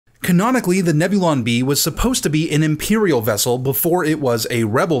Canonically, the Nebulon-B was supposed to be an Imperial vessel before it was a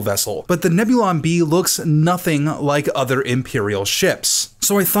Rebel vessel, but the Nebulon-B looks nothing like other Imperial ships.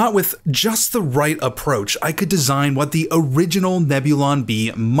 So I thought with just the right approach, I could design what the original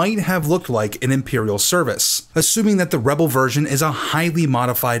Nebulon-B might have looked like in Imperial service, assuming that the Rebel version is a highly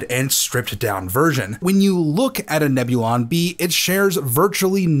modified and stripped down version. When you look at a Nebulon-B, it shares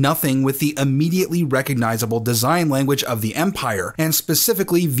virtually nothing with the immediately recognizable design language of the Empire, and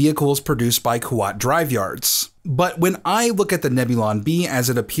specifically vehicles produced by Kuat drive yards. But when I look at the Nebulon-B as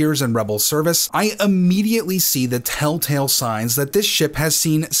it appears in Rebel service, I immediately see the telltale signs that this ship has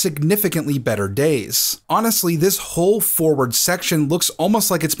seen significantly better days. Honestly, this whole forward section looks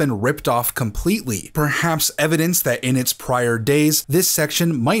almost like it's been ripped off completely, perhaps evidence that in its prior days, this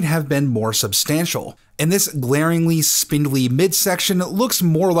section might have been more substantial. And this glaringly spindly midsection looks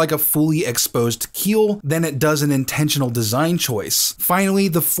more like a fully exposed keel than it does an intentional design choice. Finally,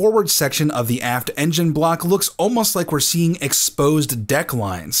 the forward section of the aft engine block looks almost like we're seeing exposed deck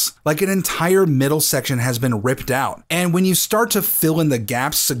lines, like an entire middle section has been ripped out. And when you start to fill in the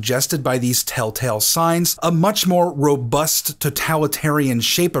gaps suggested by these telltale signs, a much more robust totalitarian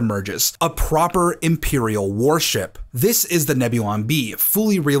shape emerges, a proper Imperial warship. This is the Nebulon-B,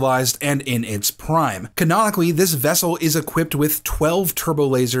 fully realized and in its prime. Canonically, this vessel is equipped with 12 turbo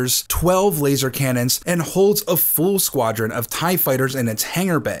lasers, 12 laser cannons, and holds a full squadron of TIE fighters in its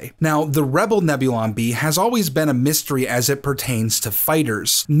hangar bay. Now, the Rebel Nebulon-B has always been a mystery as it pertains to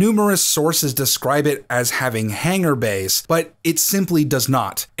fighters. Numerous sources describe it as having hangar bays, but it simply does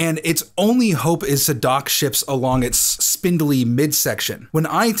not, and its only hope is to dock ships along its spindly midsection. When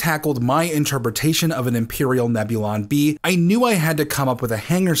I tackled my interpretation of an Imperial Nebulon-B, I knew I had to come up with a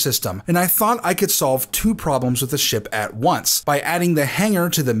hangar system, and I thought I could solve two problems with the ship at once, by adding the hangar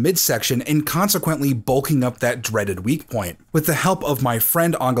to the midsection and consequently bulking up that dreaded weak point. With the help of my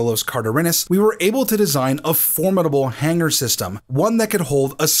friend Angelos Karderinis, we were able to design a formidable hangar system, one that could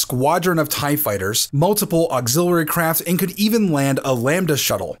hold a squadron of TIE fighters, multiple auxiliary craft, and could even land a Lambda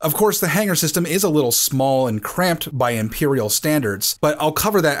shuttle. Of course, the hangar system is a little small and cramped by Imperial standards, but I'll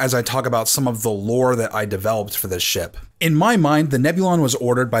cover that as I talk about some of the lore that I developed for this ship. In my mind, the Nebulon was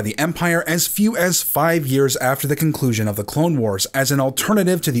ordered by the Empire as few as 5 years after the conclusion of the Clone Wars as an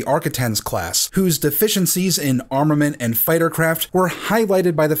alternative to the Architens class, whose deficiencies in armament and fighter craft were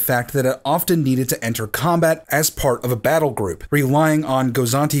highlighted by the fact that it often needed to enter combat as part of a battle group, relying on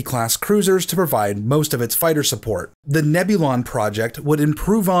Gozanti-class cruisers to provide most of its fighter support. The Nebulon project would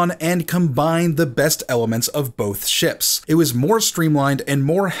improve on and combine the best elements of both ships. It was more streamlined and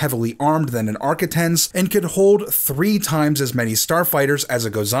more heavily armed than an Architens, and could hold 3 times as many starfighters as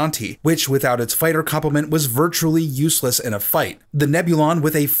a Gozanti, which without its fighter complement was virtually useless in a fight. The Nebulon,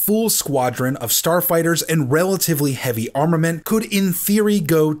 with a full squadron of starfighters and relatively heavy armament, could in theory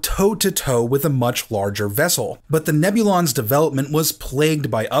go toe-to-toe with a much larger vessel. But the Nebulon's development was plagued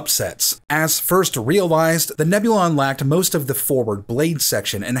by upsets. As first realized, the Nebulon lacked most of the forward blade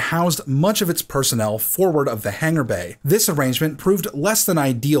section and housed much of its personnel forward of the hangar bay. This arrangement proved less than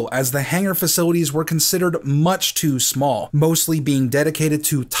ideal as the hangar facilities were considered much too small, mostly being dedicated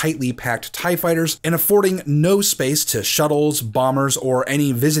to tightly packed TIE fighters and affording no space to shuttles, bombers, or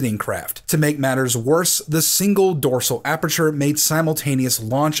any visiting craft. To make matters worse, the single dorsal aperture made simultaneous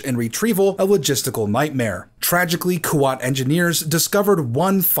launch and retrieval a logistical nightmare. Tragically, Kuat engineers discovered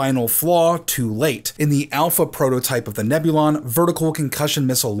one final flaw too late. In the alpha prototype of the Nebulon, vertical concussion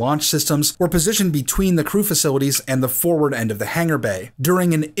missile launch systems were positioned between the crew facilities and the forward end of the hangar bay.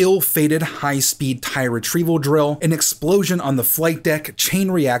 During an ill-fated high-speed TIE retrieval drill, an explosion on the flight deck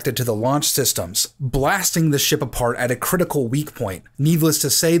chain reacted to the launch systems, blasting the ship apart at a critical weak point. Needless to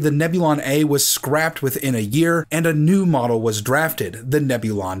say, the Nebulon-A was scrapped within a year, and a new model was drafted, the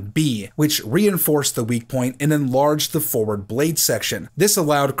Nebulon-B, which reinforced the weak point and enlarged the forward blade section. This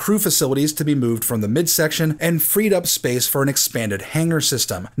allowed crew facilities to be moved from the midsection and freed up space for an expanded hangar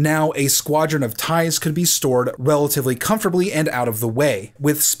system. Now, a squadron of TIEs could be stored relatively comfortably and out of the way,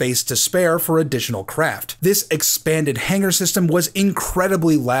 with space to spare for additional craft. This expanded hangar system was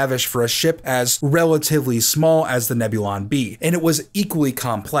incredibly lavish for a ship as relatively small as the Nebulon-B, and it was equally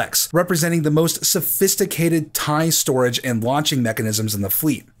complex, representing the most sophisticated TIE storage and launching mechanisms in the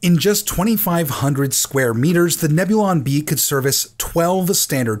fleet. In just 2,500 square meters, the Nebulon-B could service 12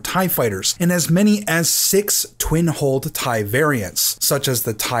 standard TIE fighters and as many as 6 twin-hulled TIE variants, such as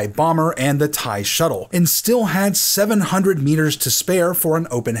the TIE Bomber and the TIE Shuttle, and still had 700 meters to spare for an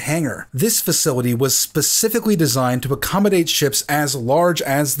open hangar. This facility was specifically designed to accommodate ships as large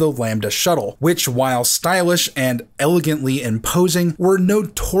as the Lambda Shuttle, which, while stylish and elegantly imposing, were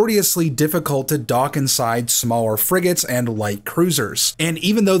notoriously difficult to dock inside smaller frigates and light cruisers. And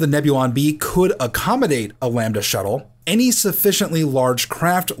even though the Nebulon-B could accommodate a Lambda Shuttle, any sufficiently large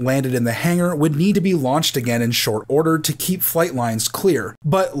craft landed in the hangar would need to be launched again in short order to keep flight lines clear,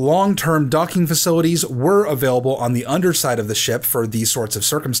 but long-term docking facilities were available on the underside of the ship for these sorts of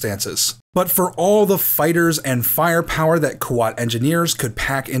circumstances. But for all the fighters and firepower that Kuat engineers could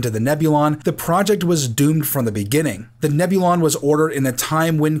pack into the Nebulon, the project was doomed from the beginning. The Nebulon was ordered in a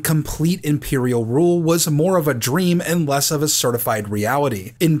time when complete Imperial rule was more of a dream and less of a certified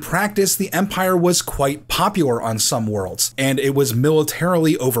reality. In practice, the Empire was quite popular on some worlds, and it was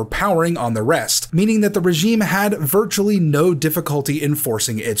militarily overpowering on the rest, meaning that the regime had virtually no difficulty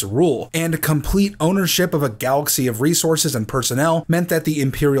enforcing its rule, and complete ownership of a galaxy of resources and personnel meant that the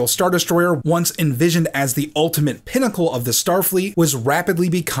Imperial Star Destroyer, once envisioned as the ultimate pinnacle of the Starfleet, was rapidly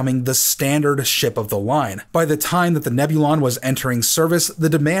becoming the standard ship of the line. By the time that the Nebulon was entering service, the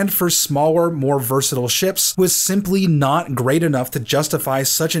demand for smaller, more versatile ships was simply not great enough to justify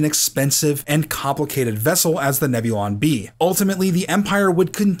such an expensive and complicated vessel as the Nebulon-B. Ultimately, the Empire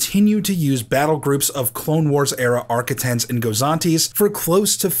would continue to use battle groups of Clone Wars-era Architens and Gozantis for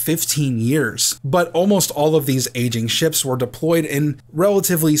close to 15 years, but almost all of these aging ships were deployed in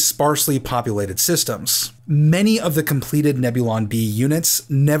relatively sparsely populated systems. Many of the completed Nebulon-B units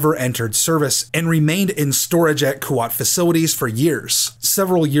never entered service and remained in storage at Kuat facilities for years.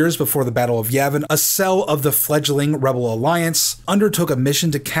 Several years before the Battle of Yavin, a cell of the fledgling Rebel Alliance undertook a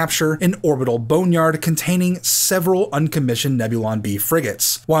mission to capture an orbital boneyard containing several uncommissioned Nebulon-B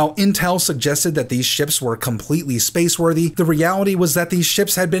frigates. While intel suggested that these ships were completely spaceworthy, the reality was that these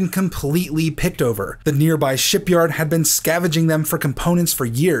ships had been completely picked over. The nearby shipyard had been scavenging them for components for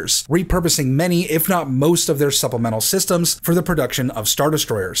years, repurposing many, if not most, of their supplemental systems for the production of Star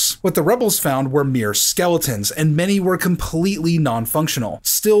Destroyers. What the Rebels found were mere skeletons, and many were completely non-functional.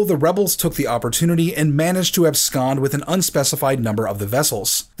 Still, the Rebels took the opportunity and managed to abscond with an unspecified number of the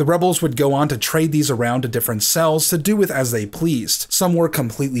vessels. The Rebels would go on to trade these around to different cells to do with as they pleased. Some were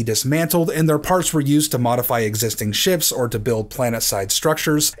completely dismantled, and their parts were used to modify existing ships or to build planet-side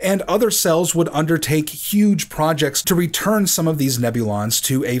structures, and other cells would undertake huge projects to return some of these Nebulons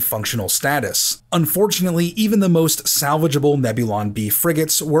to a functional status. Unfortunately, even the most salvageable Nebulon-B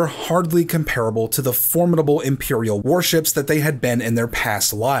frigates were hardly comparable to the formidable Imperial warships that they had been in their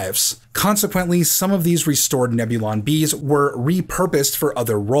past lives. Consequently, some of these restored Nebulon-Bs were repurposed for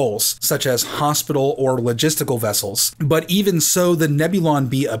other roles, such as hospital or logistical vessels. But even so, the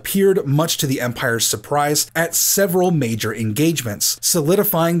Nebulon-B appeared, much to the Empire's surprise, at several major engagements,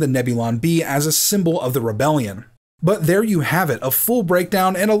 solidifying the Nebulon-B as a symbol of the rebellion. But there you have it, a full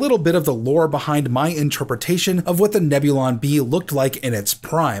breakdown and a little bit of the lore behind my interpretation of what the Nebulon-B looked like in its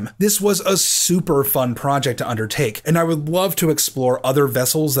prime. This was a super fun project to undertake, and I would love to explore other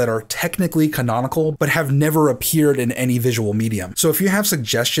vessels that are technically canonical but have never appeared in any visual medium. So if you have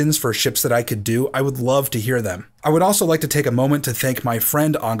suggestions for ships that I could do, I would love to hear them. I would also like to take a moment to thank my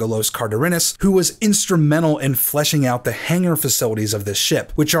friend Angelos Karderinis, who was instrumental in fleshing out the hangar facilities of this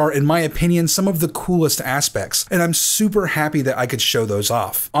ship, which are, in my opinion, some of the coolest aspects, and I'm super happy that I could show those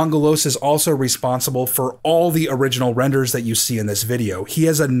off. Angelos is also responsible for all the original renders that you see in this video. He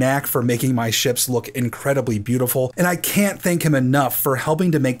has a knack for making my ships look incredibly beautiful, and I can't thank him enough for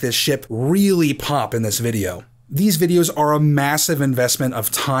helping to make this ship really pop in this video. These videos are a massive investment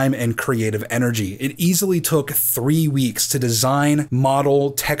of time and creative energy. It easily took 3 weeks to design,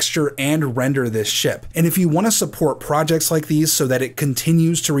 model, texture, and render this ship. And if you want to support projects like these so that it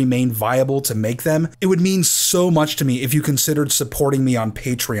continues to remain viable to make them, it would mean so much to me if you considered supporting me on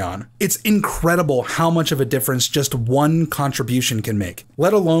Patreon. It's incredible how much of a difference just one contribution can make,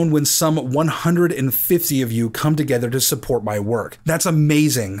 let alone when some 150 of you come together to support my work. That's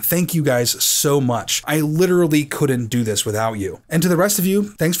amazing. Thank you guys so much. I literally couldn't do this without you. And to the rest of you,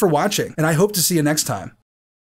 thanks for watching, and I hope to see you next time.